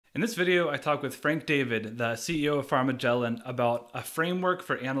In this video, I talk with Frank David, the CEO of Pharmagellan, about a framework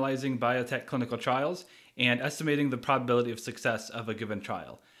for analyzing biotech clinical trials and estimating the probability of success of a given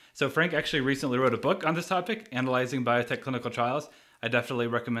trial. So Frank actually recently wrote a book on this topic, Analyzing Biotech Clinical Trials. I definitely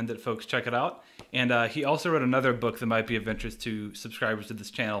recommend that folks check it out. And he also wrote another book that might be of interest to subscribers to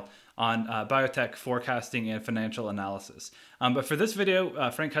this channel on biotech forecasting and financial analysis. But for this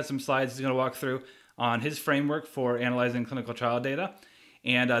video, Frank has some slides he's going to walk through on his framework for analyzing clinical trial data.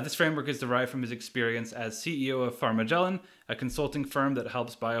 And this framework is derived from his experience as CEO of Pharmagellan, a consulting firm that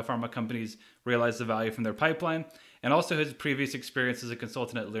helps biopharma companies realize the value from their pipeline, and also his previous experience as a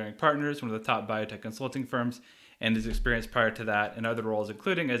consultant at Leerink Partners, one of the top biotech consulting firms, and his experience prior to that in other roles,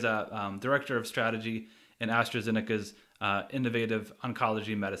 including as a director of strategy in AstraZeneca's Innovative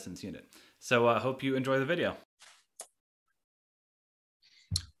Oncology Medicines unit. So I hope you enjoy the video.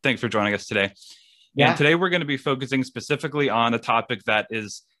 Thanks for joining us today. Yeah. And today we're going to be focusing specifically on a topic that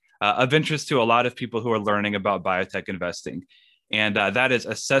is of interest to a lot of people who are learning about biotech investing. And that is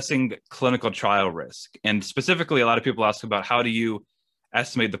assessing clinical trial risk. And specifically, a lot of people ask about how do you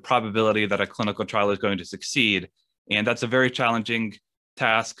estimate the probability that a clinical trial is going to succeed? And that's a very challenging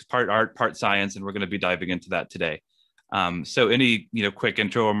task, part art, part science, and we're going to be diving into that today. So any quick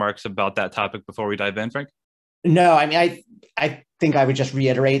intro remarks about that topic before we dive in, Frank? No, I mean, I think I would just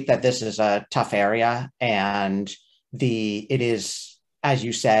reiterate that this is a tough area, and it is, as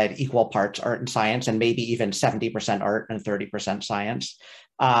you said, equal parts art and science, and maybe even 70% art and 30% science.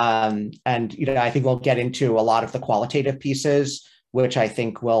 And I think we'll get into a lot of the qualitative pieces, which I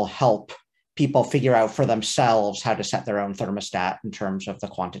think will help people figure out for themselves how to set their own thermostat in terms of the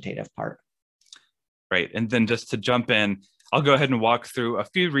quantitative part. Right, and then just to jump in, I'll go ahead and walk through a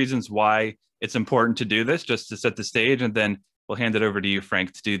few reasons why it's important to do this, just to set the stage, and then we'll hand it over to you,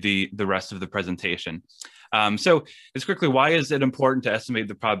 Frank, to do the rest of the presentation. So just quickly, why is it important to estimate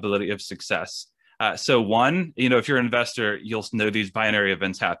the probability of success? So one, if you're an investor, you'll know these binary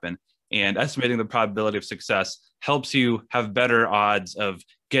events happen, and estimating the probability of success helps you have better odds of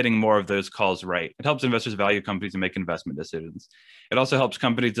getting more of those calls right. It helps investors value companies and make investment decisions. It also helps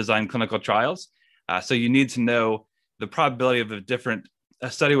companies design clinical trials. So you need to know the probability of a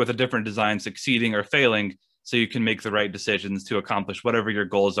study with a different design succeeding or failing, so you can make the right decisions to accomplish whatever your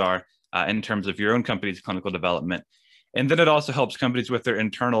goals are in terms of your own company's clinical development. And then it also helps companies with their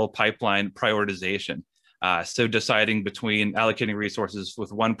internal pipeline prioritization. So deciding between allocating resources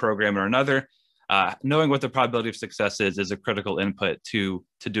with one program or another, knowing what the probability of success is a critical input to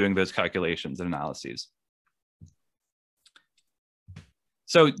doing those calculations and analyses.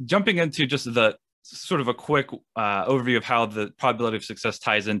 So jumping into just the sort of a quick overview of how the probability of success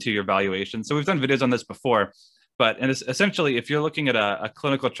ties into your valuation. So we've done videos on this before, but essentially, if you're looking at a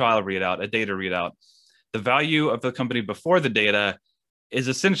clinical trial readout, a data readout, the value of the company before the data is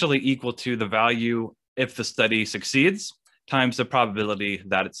essentially equal to the value if the study succeeds times the probability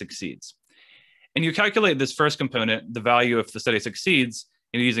that it succeeds. And you calculate this first component, the value if the study succeeds,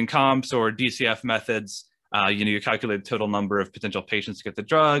 using comps or DCF methods. You calculate the total number of potential patients to get the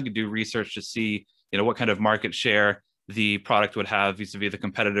drug, do research to see, what kind of market share the product would have vis-a-vis the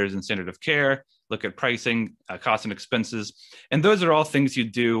competitors and standard of care, look at pricing, costs and expenses. And those are all things you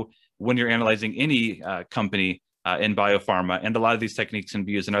do when you're analyzing any company in biopharma. And a lot of these techniques can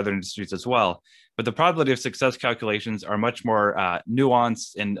be used in other industries as well. But the probability of success calculations are much more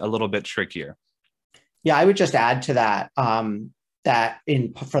nuanced and a little bit trickier. Yeah, I would just add to that.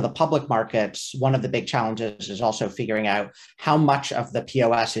 For the public markets, one of the big challenges is also figuring out how much of the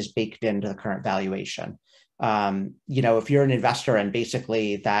POS is baked into the current valuation. If you're an investor and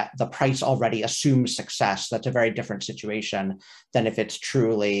basically that the price already assumes success, that's a very different situation than if it's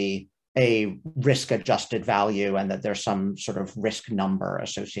truly a risk-adjusted value and that there's some sort of risk number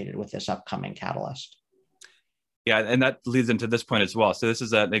associated with this upcoming catalyst. Yeah, and that leads into this point as well. So this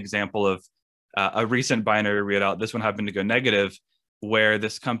is an example of a recent binary readout. This one happened to go negative, where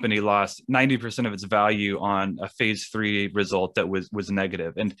this company lost 90% of its value on a phase 3 result that was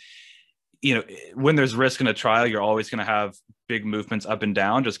negative. And when there's risk in a trial, you're always going to have big movements up and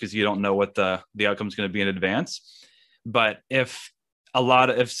down just because you don't know what the outcome is going to be in advance. But if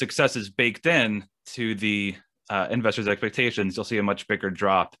success is baked in to the investors' expectations, you'll see a much bigger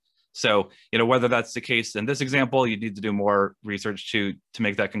drop. So whether that's the case in this example, you need to do more research to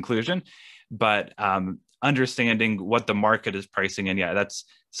make that conclusion. But understanding what the market is pricing in, that's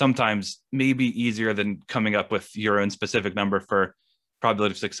sometimes maybe easier than coming up with your own specific number for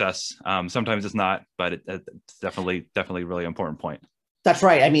probability of success. Sometimes it's not, but it's definitely a really important point. That's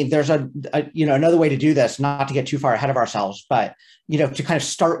right. I mean, there's another way to do this, not to get too far ahead of ourselves, but to kind of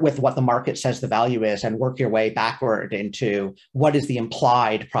start with what the market says the value is and work your way backward into what is the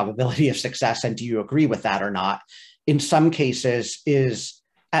implied probability of success, and do you agree with that or not? In some cases, is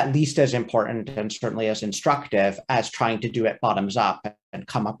at least as important and certainly as instructive as trying to do it bottoms up and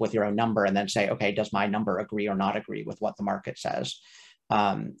come up with your own number and then say, okay, does my number agree or not agree with what the market says?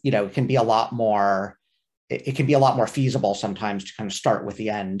 It can be a lot more. It can be a lot more feasible sometimes to kind of start with the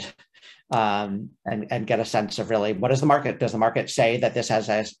end, and get a sense of really what is the market? Does the market say that this has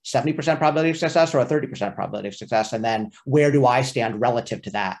a 70% probability of success or a 30% probability of success? And then where do I stand relative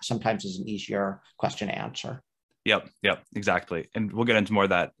to that? Sometimes is an easier question to answer. Yep, exactly. And we'll get into more of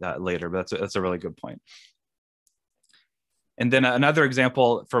that later, but that's a really good point. And then another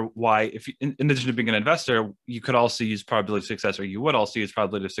example for why, if you, in addition to being an investor, you could also use probability of success, or you would also use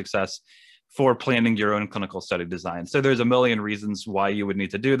probability of success for planning your own clinical study design. So there's a million reasons why you would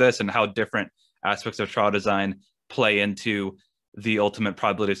need to do this and how different aspects of trial design play into the ultimate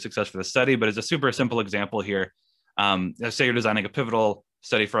probability of success for the study. But as a super simple example here, say you're designing a pivotal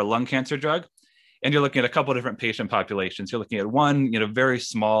study for a lung cancer drug, and you're looking at a couple of different patient populations. You're looking at one, very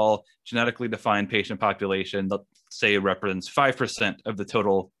small, genetically defined patient population that, say, represents 5% of the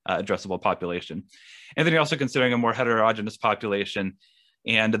total addressable population. And then you're also considering a more heterogeneous population.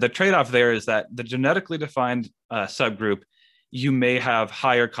 And the trade-off there is that the genetically defined subgroup, you may have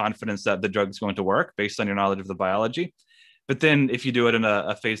higher confidence that the drug is going to work based on your knowledge of the biology. But then if you do it in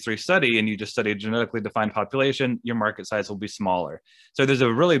a phase 3 study and you just study a genetically defined population, your market size will be smaller. So there's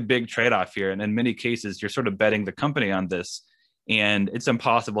a really big trade-off here. And in many cases, you're sort of betting the company on this. And it's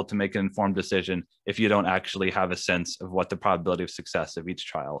impossible to make an informed decision if you don't actually have a sense of what the probability of success of each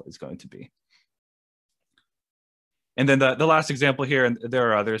trial is going to be. And then the last example here, and there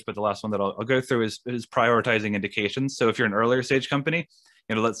are others, but the last one that I'll go through is prioritizing indications. So if you're an earlier stage company,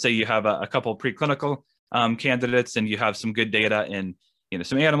 let's say you have a couple preclinical candidates and you have some good data in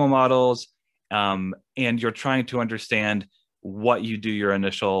some animal models, and you're trying to understand what you do your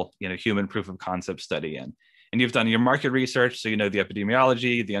initial human proof of concept study in. And you've done your market research, so you know the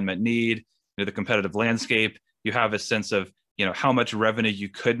epidemiology, the unmet need, the competitive landscape. You have a sense of how much revenue you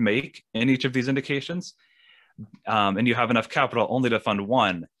could make in each of these indications. And you have enough capital only to fund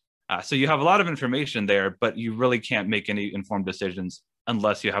one. So you have a lot of information there, but you really can't make any informed decisions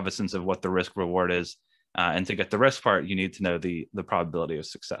unless you have a sense of what the risk reward is. And to get the risk part, you need to know the probability of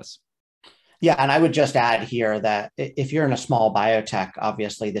success. Yeah, and I would just add here that if you're in a small biotech,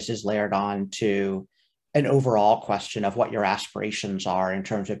 obviously this is layered on to an overall question of what your aspirations are in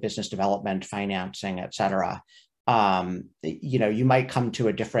terms of business development, financing, et cetera. You might come to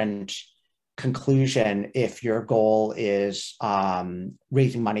a different conclusion if your goal is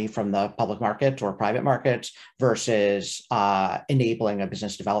raising money from the public market or private markets versus enabling a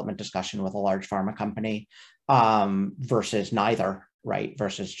business development discussion with a large pharma company, versus neither, right?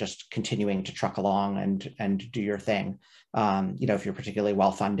 Versus just continuing to truck along and do your thing. If you're particularly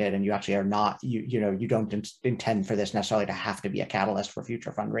well funded and you actually are not, you don't intend for this necessarily to have to be a catalyst for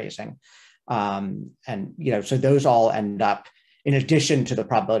future fundraising. So those all end up, in addition to the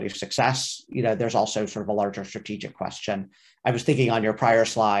probability of success, there's also sort of a larger strategic question. I was thinking on your prior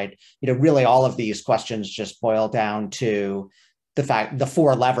slide, really all of these questions just boil down to the fact the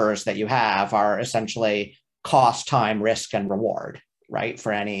four levers that you have are essentially cost, time, risk, and reward, right?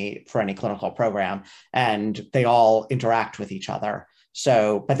 For any clinical program, and they all interact with each other.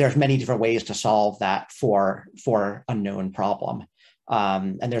 So, but there's many different ways to solve that for unknown problem,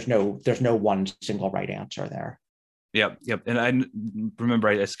 and there's no one single right answer there. Yep. And I remember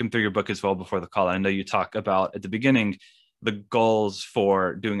I skimmed through your book as well before the call. I know you talk about at the beginning the goals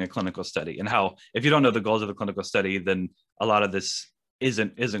for doing a clinical study, and how if you don't know the goals of the clinical study, then a lot of this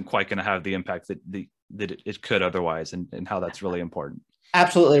isn't quite going to have the impact that it could otherwise, and how that's really important.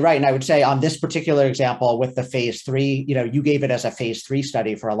 Absolutely right. And I would say on this particular example with the phase 3, you gave it as a phase 3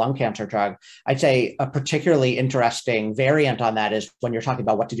 study for a lung cancer drug. I'd say a particularly interesting variant on that is when you're talking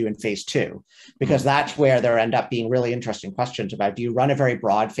about what to do in phase 2, because that's where there end up being really interesting questions about, do you run a very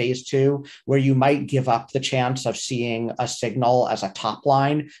broad phase 2 where you might give up the chance of seeing a signal as a top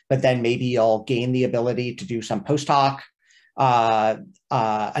line, but then maybe you'll gain the ability to do some post hoc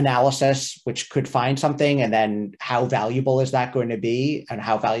analysis, which could find something, and then how valuable is that going to be, and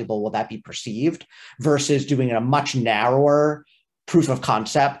how valuable will that be perceived, versus doing a much narrower proof of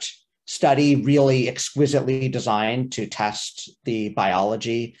concept study, really exquisitely designed to test the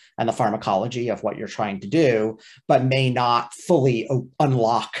biology and the pharmacology of what you're trying to do, but may not fully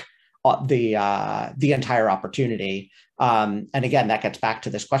unlock the entire opportunity. And again, that gets back to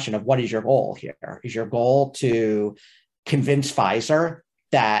this question of what is your goal here? Is your goal to convince Pfizer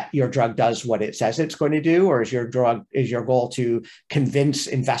that your drug does what it says it's going to do, or is your goal to convince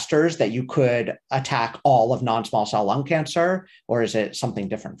investors that you could attack all of non-small cell lung cancer, or is it something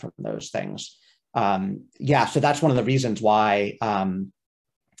different from those things? So that's one of the reasons why,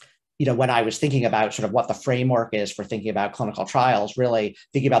 when I was thinking about sort of what the framework is for thinking about clinical trials, really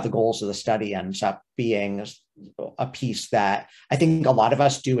thinking about the goals of the study ends up being a piece that I think a lot of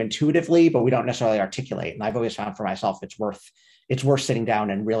us do intuitively, but we don't necessarily articulate. And I've always found for myself, it's worth sitting down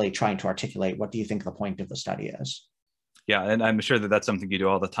and really trying to articulate, what do you think the point of the study is? Yeah, and I'm sure that that's something you do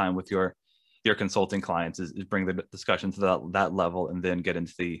all the time with your consulting clients, is bring the discussion to that level and then get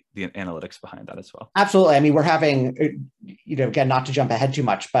into the analytics behind that as well. Absolutely. I mean, we're having, again, not to jump ahead too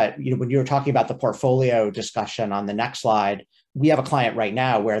much, but when you were talking about the portfolio discussion on the next slide, we have a client right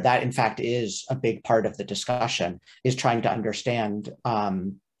now where that in fact is a big part of the discussion, is trying to understand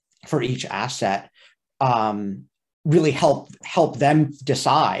for each asset, really help them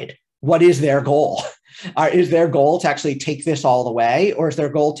decide what is their goal. Is their goal to actually take this all the way, or is their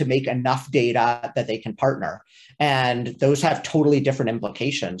goal to make enough data that they can partner? And those have totally different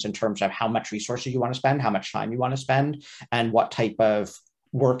implications in terms of how much resources you want to spend, how much time you want to spend, and what type of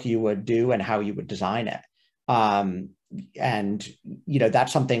work you would do and how you would design it. And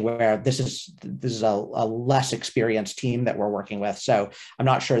that's something where this is a less experienced team that we're working with. So I'm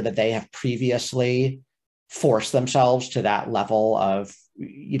not sure that they have previously forced themselves to that level of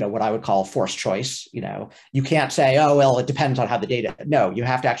what I would call forced choice. You can't say, oh, well, it depends on how the data. No, you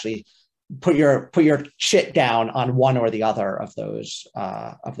have to actually put your shit down on one or the other of those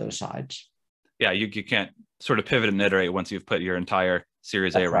sides. Yeah, you can't sort of pivot and iterate once you've put your entire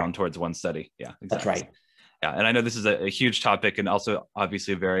Series A round towards one study. Yeah, exactly. That's right. Yeah, and I know this is a huge topic and also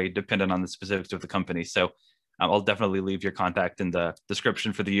obviously very dependent on the specifics of the company. So I'll definitely leave your contact in the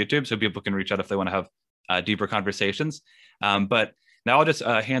description for the YouTube so people can reach out if they want to have deeper conversations. But now I'll just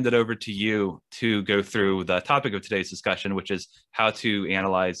hand it over to you to go through the topic of today's discussion, which is how to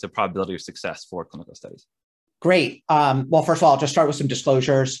analyze the probability of success for clinical studies. Great. Well, first of all, I'll just start with some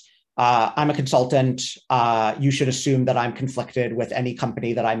disclosures. I'm a consultant. You should assume that I'm conflicted with any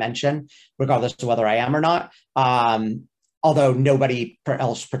company that I mention, regardless of whether I am or not. Although nobody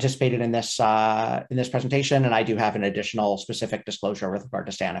else participated in this presentation, and I do have an additional specific disclosure with regard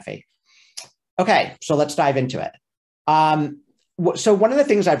to Sanofi. Okay, so let's dive into it. So one of the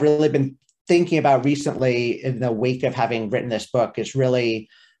things I've really been thinking about recently in the wake of having written this book is really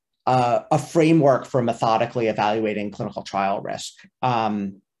a framework for methodically evaluating clinical trial risk.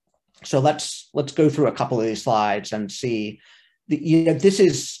 So let's go through a couple of these slides and see. This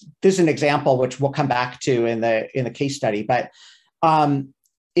is an example which we'll come back to in the case study, but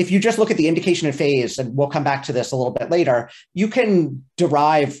if you just look at the indication and phase, and we'll come back to this a little bit later, you can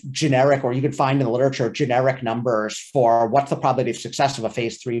derive generic, or you can find in the literature generic numbers for what's the probability of success of a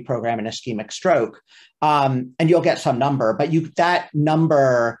phase 3 program in ischemic stroke. And you'll get some number, but that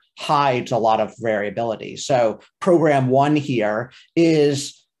number hides a lot of variability. So program 1 here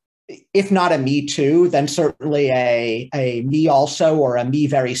is, if not a me too, then certainly a me also, or a me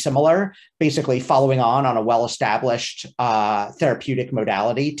very similar, basically following on a well-established therapeutic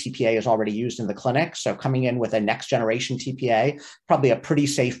modality. TPA is already used in the clinic. So coming in with a next generation TPA, probably a pretty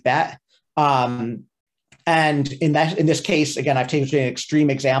safe bet. And in this case, again, I've taken an extreme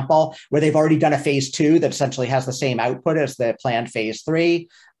example where they've already done a phase 2 that essentially has the same output as the planned phase 3.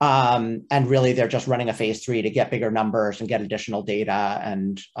 And really, they're just running a phase 3 to get bigger numbers and get additional data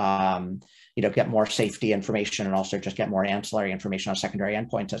and get more safety information, and also just get more ancillary information on secondary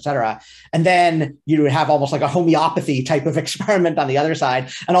endpoints, et cetera. And then you would have almost like a homeopathy type of experiment on the other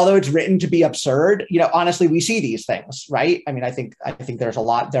side. And although it's written to be absurd, honestly, we see these things, right? I mean, I think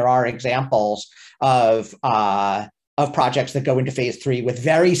there are examples of projects that go into phase 3 with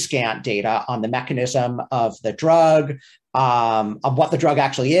very scant data on the mechanism of the drug, of what the drug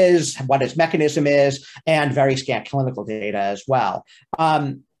actually is, what its mechanism is, and very scant clinical data as well.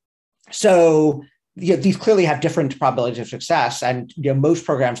 So these clearly have different probabilities of success, and most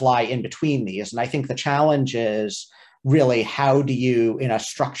programs lie in between these. And I think the challenge is really, how do you, in a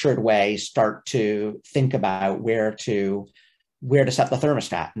structured way, start to think about where to set the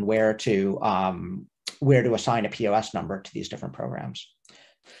thermostat and where to assign a POS number to these different programs.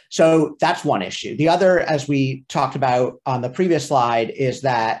 So that's one issue. The other, as we talked about on the previous slide, is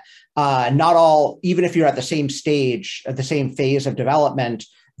that not all, even if you're at the same stage, at the same phase of development,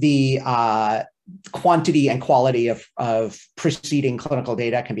 the quantity and quality of preceding clinical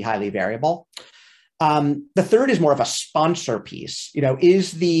data can be highly variable. The third is more of a sponsor piece.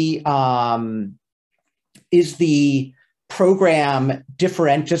 Is the program does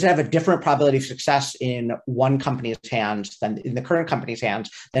it have a different probability of success in one company's hands than in the current company's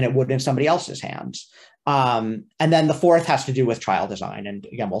hands than it would in somebody else's hands. And then the fourth has to do with trial design. And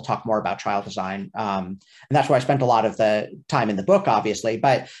again, we'll talk more about trial design. And that's where I spent a lot of the time in the book, obviously.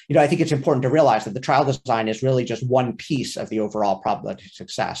 But I think it's important to realize that the trial design is really just one piece of the overall probability of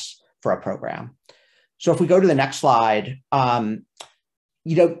success for a program. So if we go to the next slide,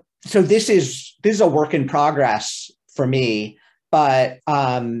 so this is a work in progress for me, but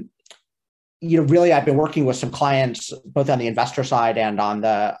really I've been working with some clients both on the investor side and on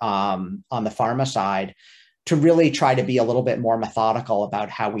the pharma side to really try to be a little bit more methodical about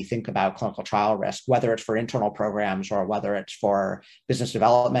how we think about clinical trial risk, whether it's for internal programs or whether it's for business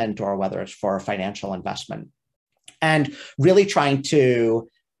development or whether it's for financial investment, and really trying to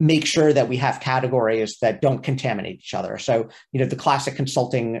make sure that we have categories that don't contaminate each other. So, the classic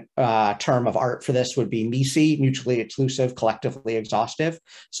consulting term of art for this would be MISI, mutually exclusive, collectively exhaustive.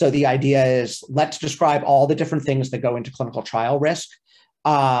 So the idea is let's describe all the different things that go into clinical trial risk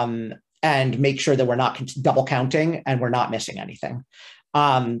and make sure that we're not double counting and we're not missing anything.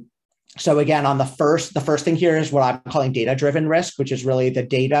 So again, on the first thing here is what I'm calling data-driven risk, which is really the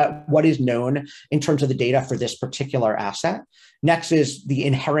data, what is known in terms of the data for this particular asset. Next is the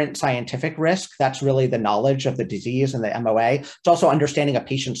inherent scientific risk. That's really the knowledge of the disease and the MOA. It's also understanding a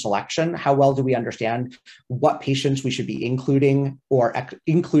patient selection. How well do we understand what patients we should be including or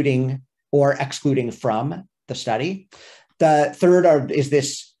excluding from the study? The third is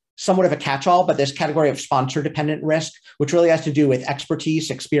this somewhat of a catch-all, but this category of sponsor-dependent risk, which really has to do with expertise,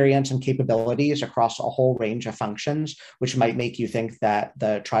 experience, and capabilities across a whole range of functions, which might make you think that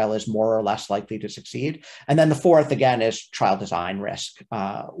the trial is more or less likely to succeed. And then the fourth, again, is trial design risk,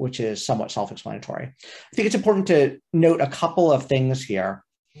 which is somewhat self-explanatory. I think it's important to note a couple of things here.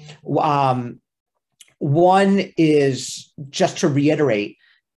 One is just to reiterate,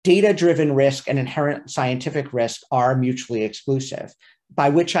 data-driven risk and inherent scientific risk are mutually exclusive, by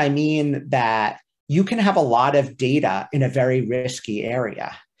which I mean that you can have a lot of data in a very risky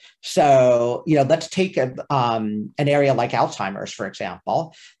area. So, let's take an area like Alzheimer's, for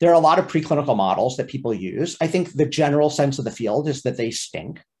example. There are a lot of preclinical models that people use. I think the general sense of the field is that they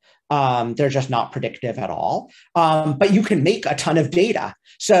stink. They're just not predictive at all. But you can make a ton of data.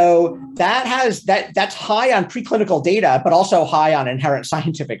 So that's high on preclinical data, but also high on inherent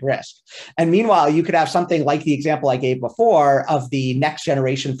scientific risk. And meanwhile, you could have something like the example I gave before of the next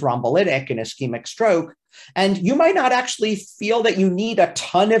generation thrombolytic in ischemic stroke. And you might not actually feel that you need a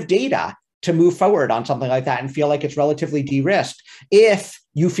ton of data to move forward on something like that and feel like it's relatively de-risked if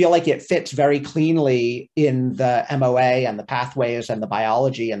you feel like it fits very cleanly in the MOA and the pathways and the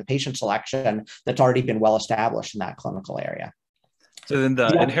biology and the patient selection that's already been well established in that clinical area. So then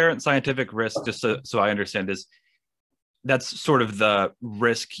the inherent scientific risk, just so I understand, is that's sort of the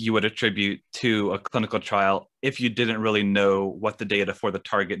risk you would attribute to a clinical trial if you didn't really know what the data for the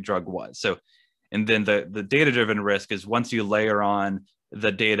target drug was. So, and then the data-driven risk is once you layer on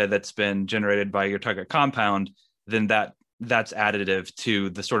the data that's been generated by your target compound, then that's additive to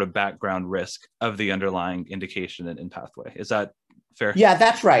the sort of background risk of the underlying indication and pathway. Is that fair? Yeah,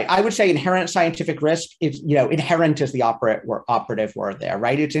 that's right. I would say inherent scientific risk is, inherent is the operative word there,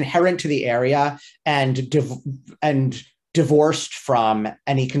 right? It's inherent to the area and divorced from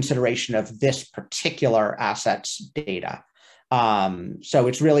any consideration of this particular asset's data. So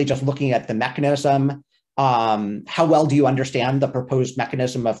it's really just looking at the mechanism. How well do you understand the proposed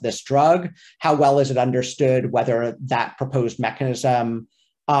mechanism of this drug? How well is it understood whether that proposed mechanism,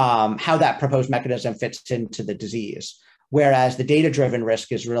 how that proposed mechanism fits into the disease? Whereas the data-driven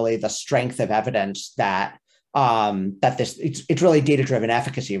risk is really the strength of evidence that it's really data-driven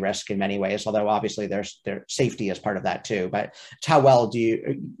efficacy risk in many ways, although obviously there's safety as part of that too. But it's how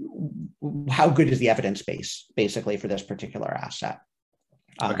good is the evidence base basically for this particular asset?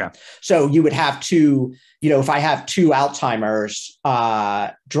 Okay. So you would have two, if I have two Alzheimer's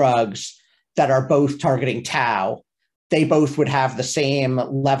drugs that are both targeting tau, they both would have the same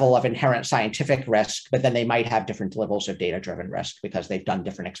level of inherent scientific risk, but then they might have different levels of data-driven risk because they've done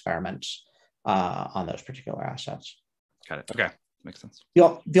different experiments on those particular assets. Got it. Okay. Makes sense.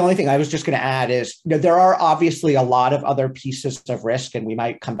 The only thing I was just going to add is, there are obviously a lot of other pieces of risk, and we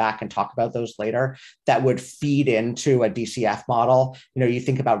might come back and talk about those later, that would feed into a DCF model. You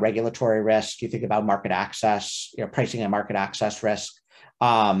think about regulatory risk, you think about market access, pricing and market access risk.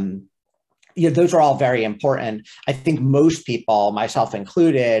 Those are all very important. I think most people, myself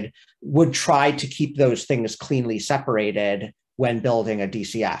included, would try to keep those things cleanly separated when building a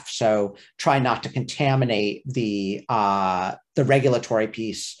DCF. So try not to contaminate the regulatory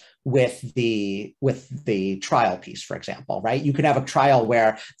piece with the trial piece, for example, right? You can have a trial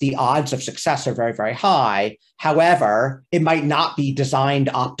where the odds of success are very, very high. However, it might not be designed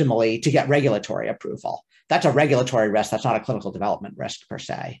optimally to get regulatory approval. That's a regulatory risk. That's not a clinical development risk per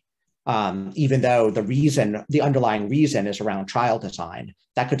se. Even though the underlying reason is around trial design,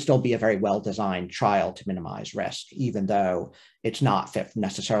 that could still be a very well-designed trial to minimize risk, even though it's not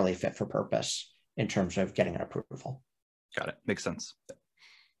necessarily fit for purpose in terms of getting an approval. Got it. Makes sense.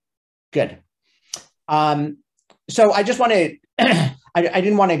 Good. So I just want to, I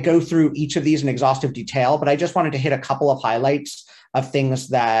didn't want to go through each of these in exhaustive detail, but I just wanted to hit a couple of highlights of things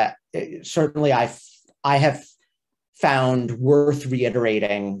that certainly I have found worth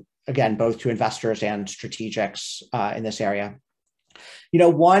reiterating, again, both to investors and strategics in this area.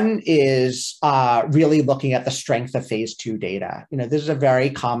 One is really looking at the strength of phase 2 data. This is a very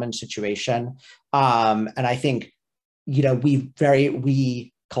common situation. And I think,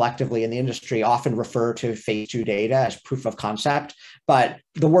 we collectively in the industry often refer to phase 2 data as proof of concept, but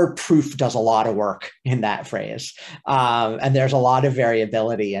the word proof does a lot of work in that phrase. And there's a lot of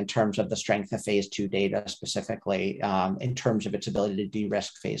variability in terms of the strength of phase 2 data, specifically in terms of its ability to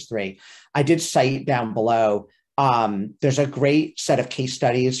de-risk phase 3. I did cite down below, there's a great set of case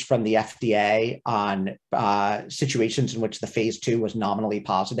studies from the FDA on situations in which the phase 2 was nominally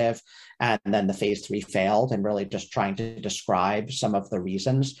positive and then the phase 3 failed, and really just trying to describe some of the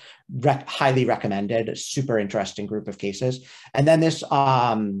reasons. Highly recommended, super interesting group of cases. And then this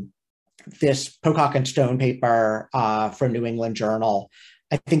Pocock and Stone paper from New England Journal,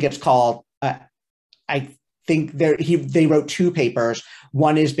 I think it's called, I think they wrote 2 papers.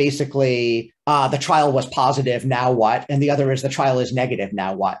 One is basically the trial was positive, now what? And the other is the trial is negative,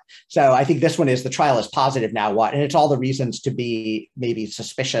 now what? So I think this one is the trial is positive, now what? And it's all the reasons to be maybe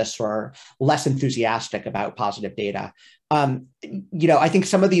suspicious or less enthusiastic about positive data. I think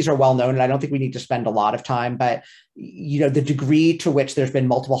some of these are well known, and I don't think we need to spend a lot of time, but the degree to which there's been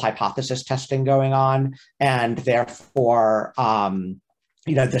multiple hypothesis testing going on, and therefore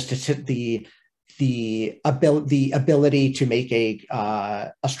the ability to make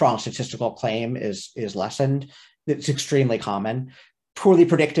a strong statistical claim is lessened. It's extremely common. Poorly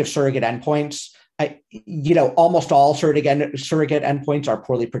predictive surrogate endpoints. Almost all surrogate endpoints are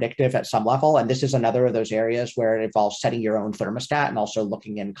poorly predictive at some level, and this is another of those areas where it involves setting your own thermostat and also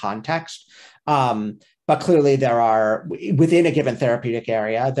looking in context. But clearly, there are, within a given therapeutic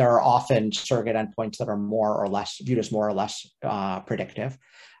area, there are often surrogate endpoints that are more or less viewed as more or less predictive.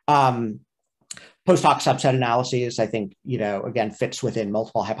 Post hoc subset analyses, I think, again, fits within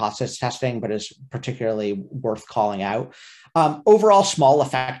multiple hypothesis testing, but is particularly worth calling out. Overall small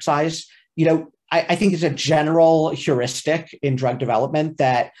effect size, I think it's a general heuristic in drug development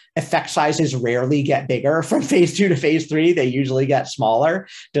that effect sizes rarely get bigger from phase 2 to phase 3. They usually get smaller,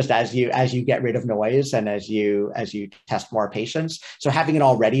 just as you get rid of noise and as you test more patients. So having an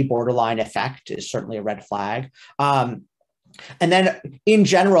already borderline effect is certainly a red flag. And then in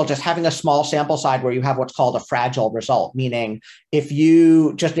general, just having a small sample size where you have what's called a fragile result, meaning if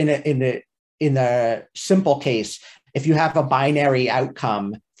you just in the simple case, if you have a binary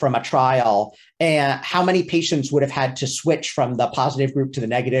outcome from a trial, and how many patients would have had to switch from the positive group to the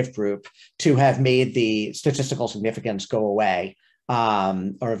negative group to have made the statistical significance go away,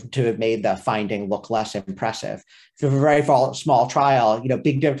 or to have made the finding look less impressive. If you have a very small trial,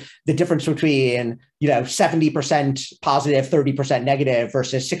 the difference between 70% positive, 30% negative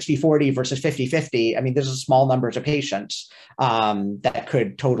versus 60-40 versus 50-50. I mean, this is small numbers of patients that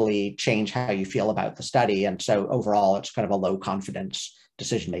could totally change how you feel about the study. And so overall, it's kind of a low confidence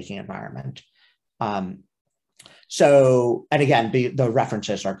decision-making environment. And again, the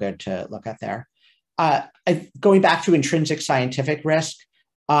references are good to look at there. Going back to intrinsic scientific risk,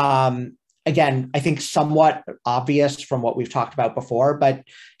 again, I think somewhat obvious from what we've talked about before, but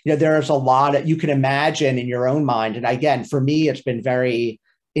there's a lot you can imagine in your own mind. And again, for me, it's been very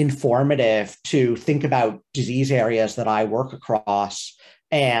informative to think about disease areas that I work across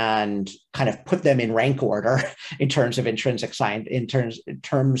and kind of put them in rank order in terms of intrinsic scientific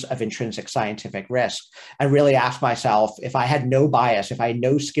risk, and really ask myself, if I had no bias, if I had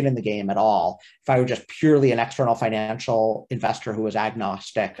no skin in the game at all, if I were just purely an external financial investor who was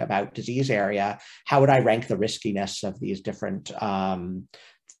agnostic about disease area, how would I rank the riskiness of these different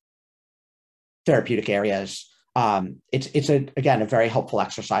therapeutic areas? It's again a very helpful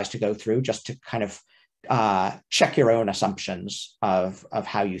exercise to go through, just to kind of check your own assumptions of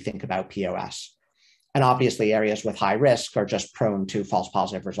how you think about POS. And obviously, areas with high risk are just prone to false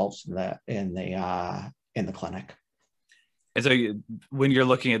positive results in the clinic. And so when you're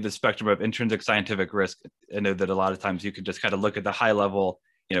looking at the spectrum of intrinsic scientific risk, I know that a lot of times you can just kind of look at the high level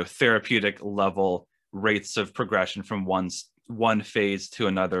therapeutic level rates of progression from one phase to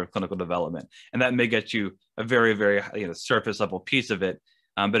another clinical development. And that may get you a very, very surface level piece of it.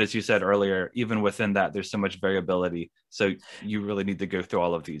 But as you said earlier, even within that, there's so much variability. So you really need to go through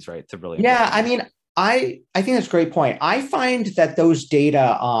all of these, right? To really understand. I mean, I think that's a great point. I find that those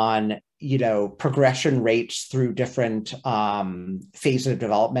data on progression rates through different phases of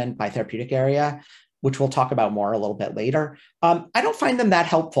development by therapeutic area, which we'll talk about more a little bit later, I don't find them that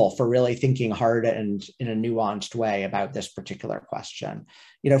helpful for really thinking hard and in a nuanced way about this particular question.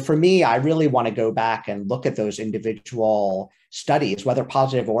 For me, I really want to go back and look at those individual studies, whether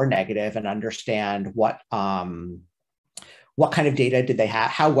positive or negative, and understand what kind of data did they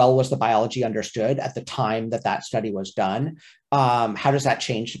have? How well was the biology understood at the time that study was done? How does that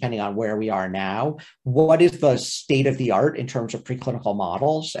change depending on where we are now? What is the state of the art in terms of preclinical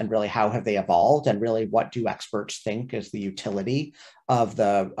models, and really how have they evolved? And really, what do experts think is the utility of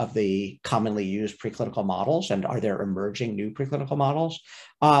the commonly used preclinical models? And are there emerging new preclinical models?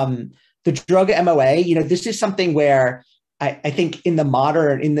 The drug MOA, this is something where I think in the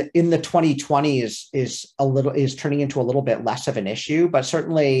 2020s is turning into a little bit less of an issue, but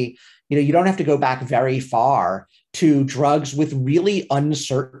certainly, you don't have to go back very far to drugs with really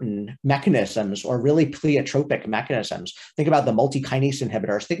uncertain mechanisms or really pleiotropic mechanisms. Think about the multi-kinase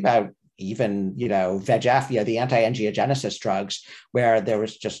inhibitors. Think about even, VEGF, the anti-angiogenesis drugs, where there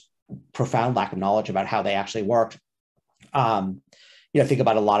was just profound lack of knowledge about how they actually worked. Think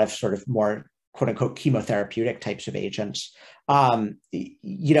about a lot of sort of more quote unquote chemotherapeutic types of agents,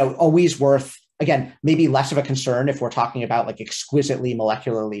 always worth, again, maybe less of a concern if we're talking about like exquisitely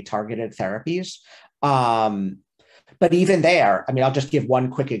molecularly targeted therapies. But even there, I mean, I'll just give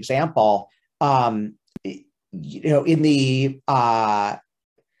one quick example. In the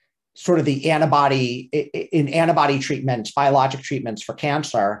sort of the antibody treatments, biologic treatments for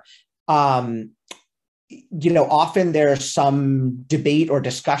cancer, often there's some debate or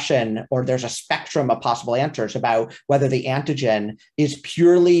discussion, or there's a spectrum of possible answers about whether the antigen is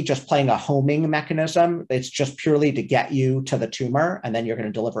purely just playing a homing mechanism. It's just purely to get you to the tumor, and then you're going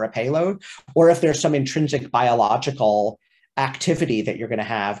to deliver a payload, or if there's some intrinsic biological activity that you're going to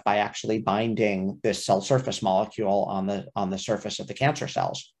have by actually binding this cell surface molecule on the surface of the cancer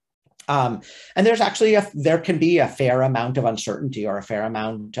cells. And there's actually there can be a fair amount of uncertainty or a fair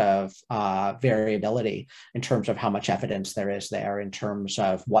amount of variability in terms of how much evidence there is there in terms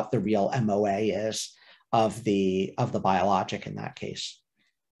of what the real MOA is of the biologic in that case.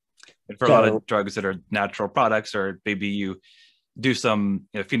 And for a lot of drugs that are natural products, or maybe you do some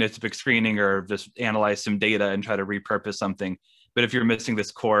phenotypic screening or just analyze some data and try to repurpose something. But if you're missing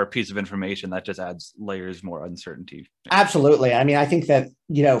this core piece of information, that just adds layers more uncertainty. Absolutely. I mean, I think that,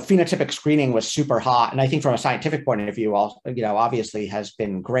 phenotypic screening was super hot. And I think from a scientific point of view, obviously has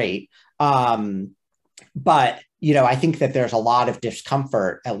been great. But, I think that there's a lot of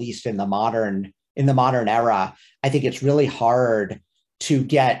discomfort, at least in the modern era. I think it's really hard to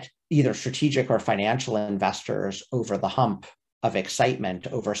get either strategic or financial investors over the hump of excitement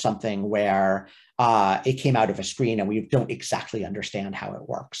over something where it came out of a screen and we don't exactly understand how it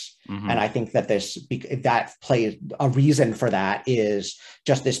works. Mm-hmm. And I think that that plays a reason for that is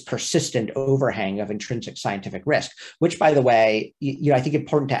just this persistent overhang of intrinsic scientific risk, which, by the way, I think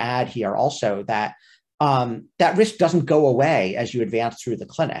important to add here also that that risk doesn't go away as you advance through the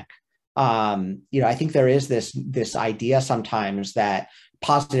clinic. I think there is this idea sometimes that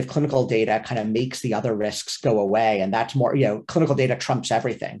positive clinical data kind of makes the other risks go away, and that's more, clinical data trumps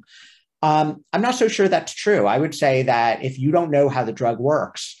everything. I'm not so sure that's true. I would say that if you don't know how the drug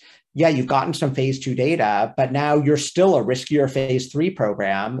works, you've gotten some phase 2 data, but now you're still a riskier phase 3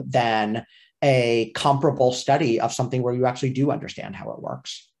 program than a comparable study of something where you actually do understand how it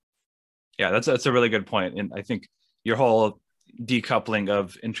works. Yeah, that's a really good point. And I think your whole decoupling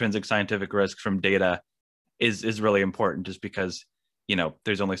of intrinsic scientific risk from data is really important, just because,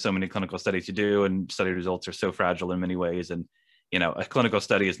 there's only so many clinical studies to do, and study results are so fragile in many ways. And a clinical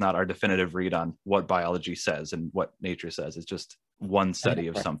study is not our definitive read on what biology says and what nature says. It's just one study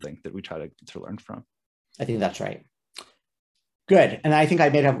of something that we try to learn from. I think that's right. Good. And I think I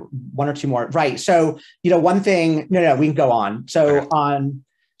may have one or two more. Right. So, one thing, no, we can go on. So okay.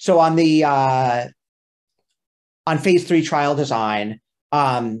 On phase 3 trial design,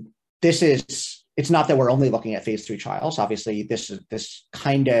 it's not that we're only looking at phase 3 trials. Obviously, this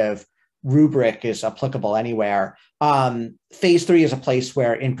kind of rubric is applicable anywhere. Phase 3 is a place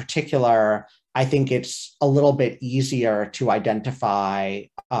where, in particular, I think it's a little bit easier to identify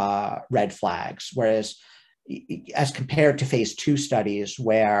red flags, whereas as compared to phase 2 studies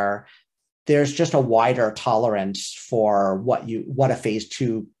where there's just a wider tolerance for what a phase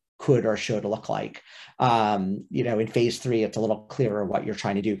 2 could or should look like. In phase 3, it's a little clearer what you're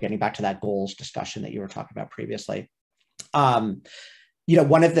trying to do, getting back to that goals discussion that you were talking about previously.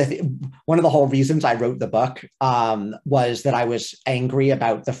 One of the whole reasons I wrote the book was that I was angry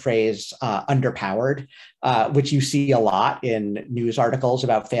about the phrase underpowered, which you see a lot in news articles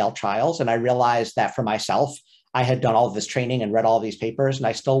about failed trials. And I realized that for myself, I had done all of this training and read all of these papers, and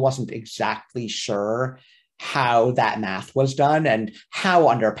I still wasn't exactly sure how that math was done and how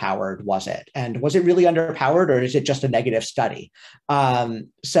underpowered was it? And was it really underpowered, or is it just a negative study?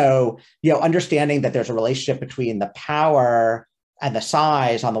 So understanding that there's a relationship between the power and the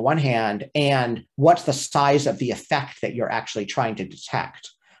size on the one hand, and what's the size of the effect that you're actually trying to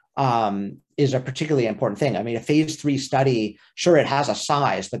detect is a particularly important thing. I mean, a phase 3 study, sure, it has a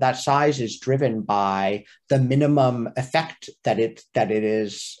size, but that size is driven by the minimum effect that it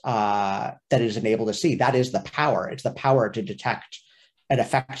is enabled to see. That is the power. It's the power to detect an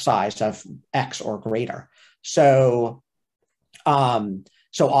effect size of X or greater. So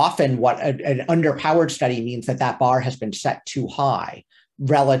often what an underpowered study means that bar has been set too high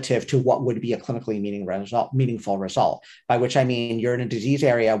relative to what would be a clinically meaningful result, by which I mean you're in a disease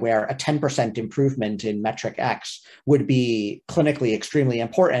area where a 10% improvement in metric X would be clinically extremely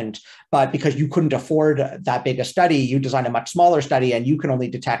important, but because you couldn't afford that big a study, you designed a much smaller study and you can only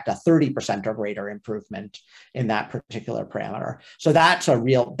detect a 30% or greater improvement in that particular parameter. So that's an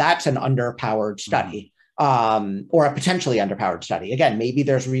underpowered study. Or a potentially underpowered study. Again, maybe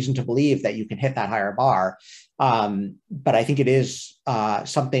there's reason to believe that you can hit that higher bar, but I think it is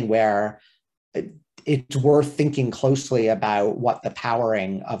something where it's worth thinking closely about what the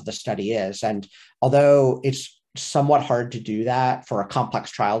powering of the study is. And although it's somewhat hard to do that for complex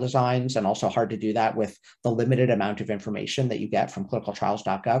trial designs, and also hard to do that with the limited amount of information that you get from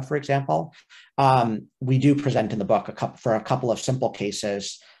clinicaltrials.gov, for example, we do present in the book for a couple of simple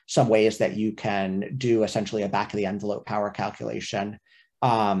cases some ways that you can do essentially a back of the envelope power calculation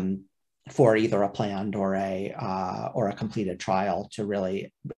for either a planned or a completed trial to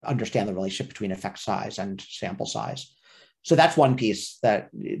really understand the relationship between effect size and sample size. So that's one piece that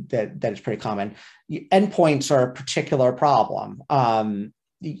is pretty common. Endpoints are a particular problem.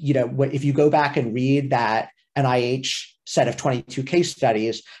 If you go back and read that NIH set of 22 case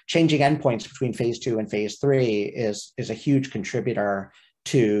studies, changing endpoints between phase 2 and phase 3 is a huge contributor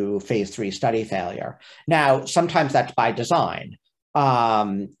to phase 3 study failure. Now, sometimes that's by design,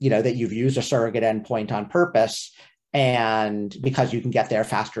 that you've used a surrogate endpoint on purpose, and because you can get there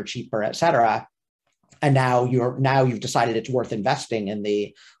faster, cheaper, et cetera. And now you've decided it's worth investing in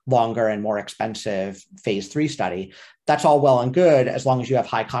the longer and more expensive phase 3 study. That's all well and good as long as you have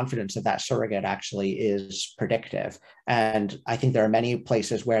high confidence that surrogate actually is predictive. And I think there are many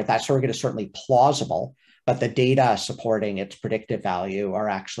places where that surrogate is certainly plausible, but the data supporting its predictive value are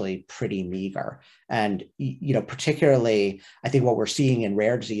actually pretty meager. And, particularly, I think what we're seeing in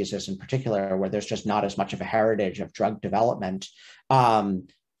rare diseases in particular, where there's just not as much of a heritage of drug development,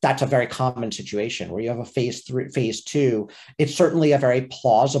 that's a very common situation where you have a phase 2. It's certainly a very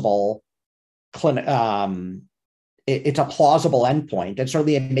plausible it's a plausible endpoint, and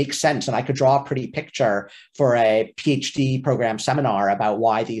certainly it makes sense. And I could draw a pretty picture for a PhD program seminar about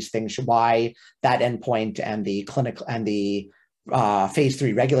why that endpoint and the clinical and the phase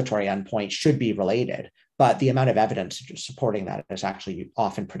 3 regulatory endpoint should be related. But the amount of evidence supporting that is actually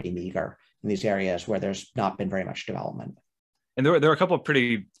often pretty meager in these areas where there's not been very much development. And there were a couple of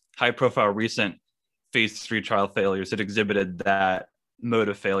pretty high-profile recent phase 3 trial failures that exhibited that mode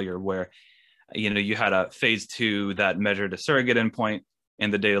of failure, where you had a phase 2 that measured a surrogate endpoint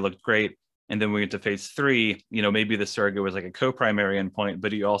and the data looked great. And then we went to phase 3, maybe the surrogate was like a co-primary endpoint,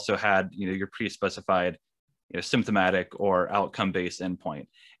 but you also had, your pre-specified symptomatic or outcome-based endpoint.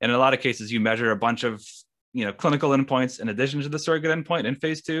 And in a lot of cases, you measure a bunch of, clinical endpoints in addition to the surrogate endpoint in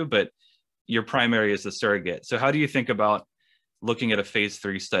phase 2, but your primary is the surrogate. So how do you think about looking at a phase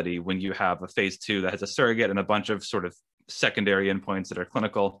 3 study when you have a phase 2 that has a surrogate and a bunch of sort of secondary endpoints that are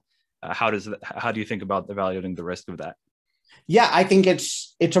clinical? How do you think about evaluating the risk of that? Yeah, I think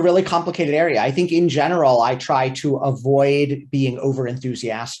it's a really complicated area. I think in general, I try to avoid being over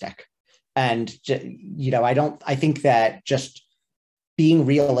enthusiastic, and I think that just being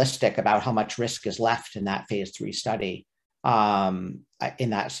realistic about how much risk is left in that phase 3 study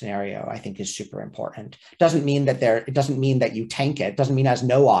in that scenario, I think is super important. It doesn't mean that you tank it. It doesn't mean it has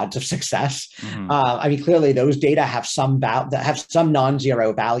no odds of success. Mm-hmm. Clearly those data have some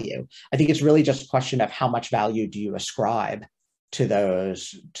non-zero value. I think it's really just a question of how much value do you ascribe to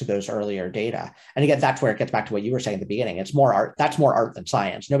those earlier data. And again, that's where it gets back to what you were saying at the beginning. It's more art. That's more art than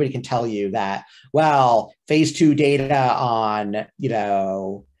science. Nobody can tell you that, well, phase 2 data on,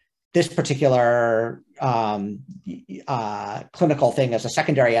 this particular clinical thing as a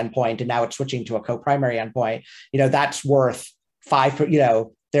secondary endpoint, and now it's switching to a co-primary endpoint, that's worth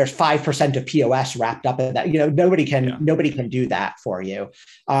 5%, there's 5% of POS wrapped up in that. Nobody can do that for you.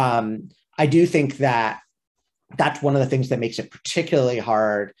 I do think that that's one of the things that makes it particularly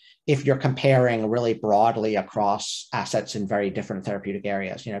hard if you're comparing really broadly across assets in very different therapeutic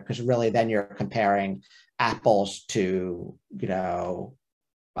areas, because really then you're comparing apples to,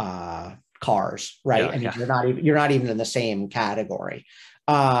 cars, right? I mean, you're not even in the same category.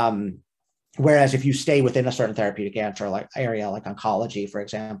 Whereas if you stay within a certain therapeutic area, like oncology, for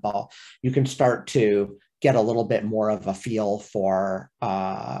example, you can start to get a little bit more of a feel for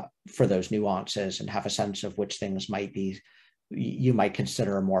those nuances and have a sense of which things you might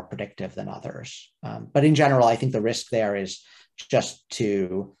consider more predictive than others. But in general, I think the risk there is just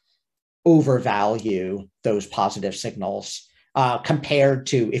to overvalue those positive signals compared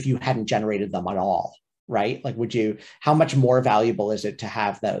to if you hadn't generated them at all, right? Like, how much more valuable is it to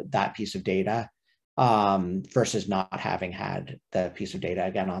have that piece of data versus not having had the piece of data,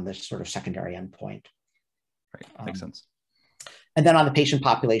 again, on this sort of secondary endpoint? Right, makes sense. And then on the patient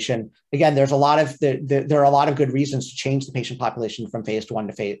population, again, there are a lot of good reasons to change the patient population from phase 2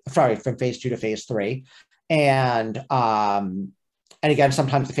 to phase 3. And again,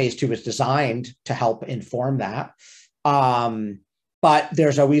 sometimes the phase 2 is designed to help inform that. But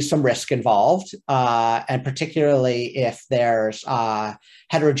there's always some risk involved, and particularly if there's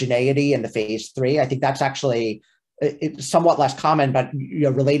heterogeneity in the phase 3. I think that's actually it's somewhat less common, but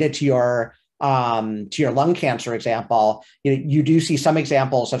related to your lung cancer example, you do see some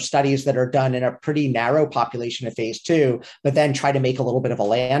examples of studies that are done in a pretty narrow population of phase 2, but then try to make a little bit of a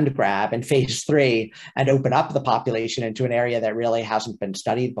land grab in phase 3 and open up the population into an area that really hasn't been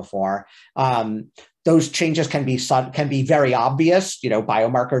studied before. Those changes can be very obvious,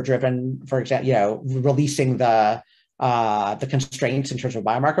 biomarker driven, for example, releasing the constraints in terms of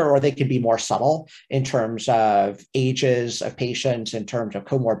biomarker, or they can be more subtle in terms of ages of patients, in terms of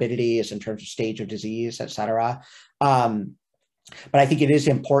comorbidities, in terms of stage of disease, et cetera. But I think it is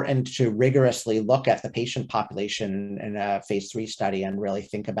important to rigorously look at the patient population in a phase 3 study and really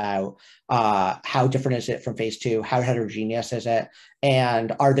think about how different is it from phase 2, how heterogeneous is it,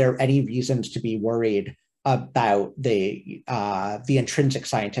 and are there any reasons to be worried about the intrinsic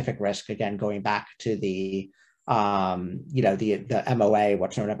scientific risk, again, going back to the MOA,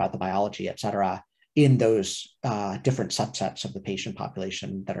 what's known about the biology, et cetera, in those different subsets of the patient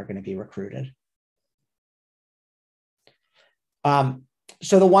population that are going to be recruited.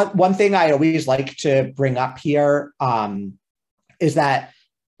 So the one thing I always like to bring up here is that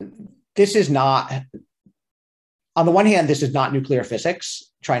this is not, on the one hand, this is not nuclear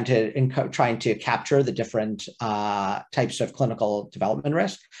physics trying to capture the different types of clinical development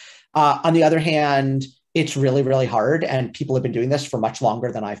risk. On the other hand, it's really, really hard, and people have been doing this for much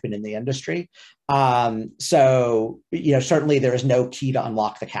longer than I've been in the industry. So, certainly there is no key to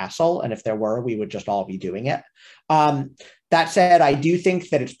unlock the castle, and if there were, we would just all be doing it. That said, I do think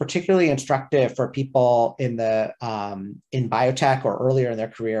that it's particularly instructive for people in biotech or earlier in their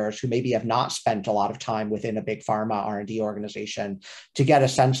careers who maybe have not spent a lot of time within a big pharma R&D organization to get a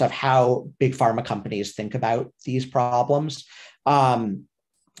sense of how big pharma companies think about these problems.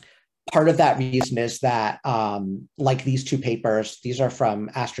 Part of that reason is that, like these two papers, these are from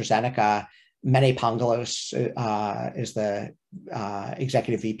AstraZeneca. Mene Pangalos is the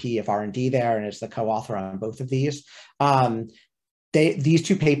executive VP of R&D there and is the co-author on both of these. These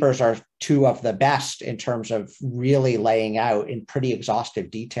two papers are two of the best in terms of really laying out in pretty exhaustive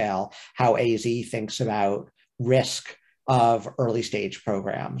detail how AZ thinks about risk of early stage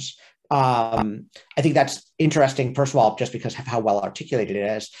programs. I think that's interesting, first of all, just because of how well articulated it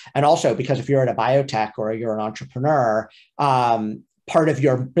is. And also because if you're at a biotech or you're an entrepreneur, part of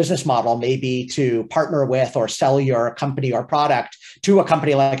your business model may be to partner with or sell your company or product to a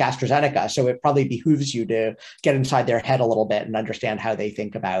company like AstraZeneca. So it probably behooves you to get inside their head a little bit and understand how they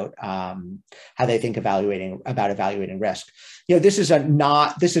think about evaluating risk. This is an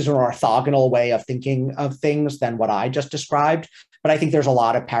orthogonal way of thinking of things than what I just described. But I think there's a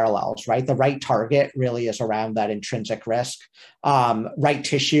lot of parallels, right? The right target really is around that intrinsic risk. Right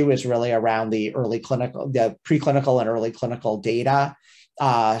tissue is really around the preclinical and early clinical data.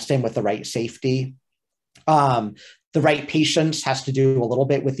 Same with the right safety. The right patients has to do a little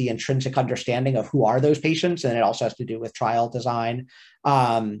bit with the intrinsic understanding of who are those patients, and it also has to do with trial design.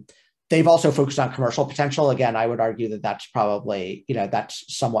 They've also focused on commercial potential. Again, I would argue that that's probably, that's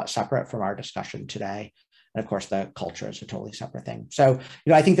somewhat separate from our discussion today. And of course, the culture is a totally separate thing. So,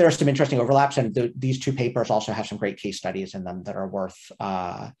 I think there are some interesting overlaps, and these two papers also have some great case studies in them that are worth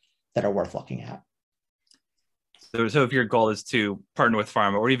looking at. So if your goal is to partner with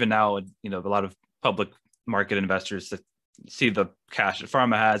pharma, or even now, a lot of public market investors that see the cash that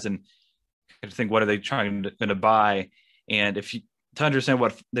pharma has and think, what are they trying to buy? And to understand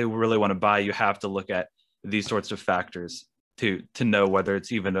what they really want to buy, you have to look at these sorts of factors to know whether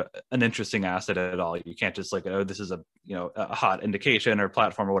it's even an interesting asset at all. You can't just look at, oh, this is a hot indication or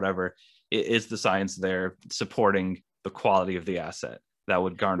platform or whatever. Is the science there supporting the quality of the asset that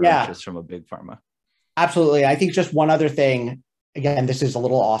would garner interest from a big pharma? Absolutely. I think just one other thing, again, this is a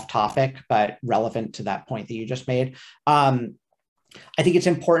little off topic, but relevant to that point that you just made. I think it's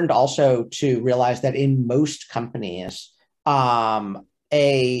important also to realize that in most companies, a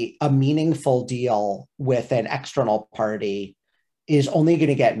meaningful deal with an external party is only going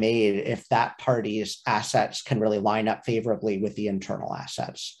to get made if that party's assets can really line up favorably with the internal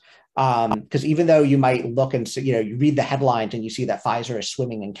assets. Because even though you might look and see, you read the headlines and you see that Pfizer is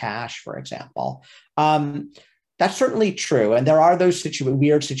swimming in cash, for example, that's certainly true. And there are those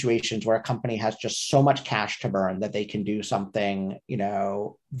weird situations where a company has just so much cash to burn that they can do something,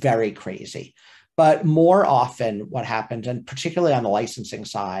 very crazy. But more often what happens, and particularly on the licensing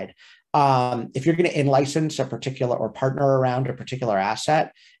side, if you're going to in-license a particular or partner around a particular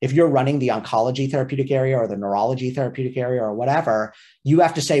asset, if you're running the oncology therapeutic area or the neurology therapeutic area or whatever, you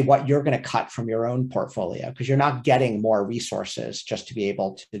have to say what you're going to cut from your own portfolio, because you're not getting more resources just to be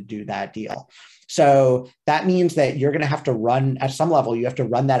able to do that deal. So that means that you're going to have to run, at some level, you have to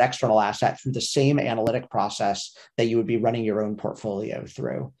run that external asset through the same analytic process that you would be running your own portfolio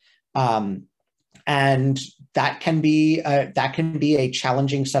through. And that can be a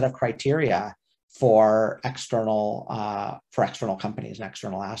challenging set of criteria for external companies and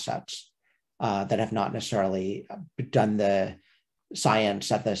external assets that have not necessarily done the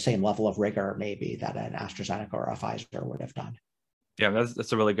science at the same level of rigor maybe that an AstraZeneca or a Pfizer would have done. Yeah,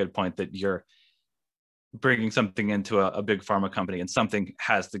 that's a really good point, that you're bringing something into a big pharma company and something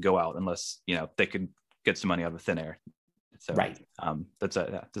has to go out unless they could get some money out of thin air. So right. That's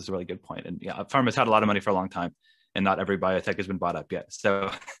a really good point. And pharma's had a lot of money for a long time, and not every biotech has been bought up yet.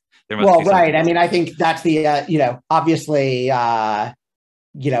 So there must be right. I mean, I think that's the obviously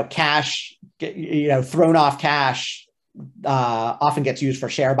cash, thrown off cash often gets used for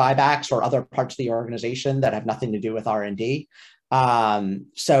share buybacks or other parts of the organization that have nothing to do with R&D.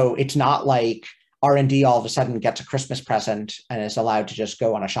 So it's not like R&D all of a sudden gets a Christmas present and is allowed to just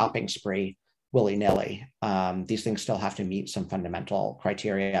go on a shopping spree willy-nilly. These things still have to meet some fundamental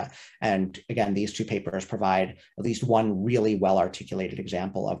criteria. And again, these two papers provide at least one really well-articulated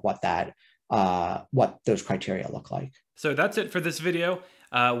example of what those criteria look like. So that's it for this video.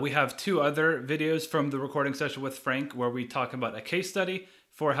 We have two other videos from the recording session with Frank where we talk about a case study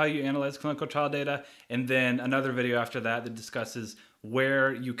for how you analyze clinical trial data, and then another video after that discusses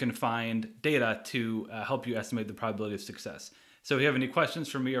where you can find data to help you estimate the probability of success. So if you have any questions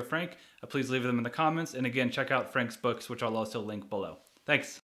for me or Frank, please leave them in the comments. And again, check out Frank's books, which I'll also link below. Thanks.